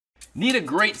Need a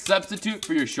great substitute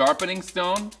for your sharpening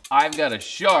stone? I've got a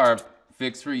sharp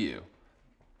fix for you.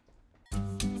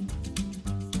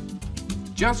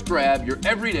 Just grab your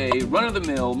everyday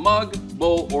run-of-the-mill mug,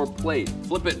 bowl, or plate.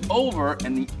 Flip it over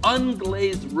and the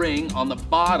unglazed ring on the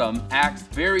bottom acts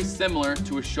very similar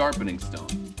to a sharpening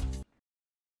stone.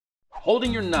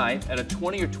 Holding your knife at a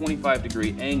 20 or 25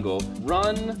 degree angle,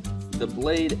 run the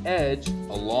blade edge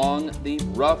along the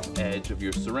rough edge of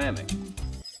your ceramic,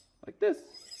 like this.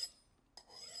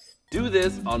 Do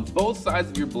this on both sides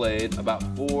of your blade about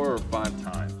 4 or 5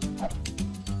 times.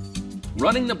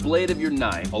 Running the blade of your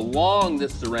knife along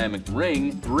this ceramic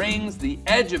ring brings the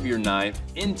edge of your knife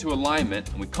into alignment,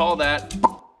 and we call that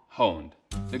honed.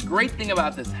 The great thing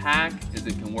about this hack is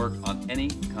it can work on any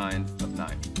kind of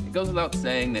knife. It goes without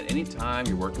saying that anytime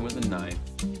you're working with a knife,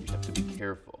 you have to be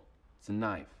careful. It's a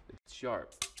knife, it's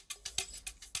sharp.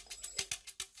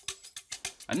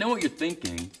 I know what you're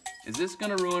thinking. Is this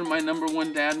gonna ruin my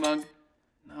 #1 dad mug?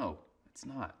 No, it's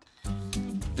not.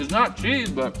 It's not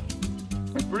cheese, but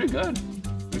it's pretty good.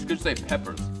 We should say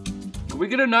peppers. Can we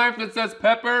get a knife that says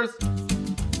peppers?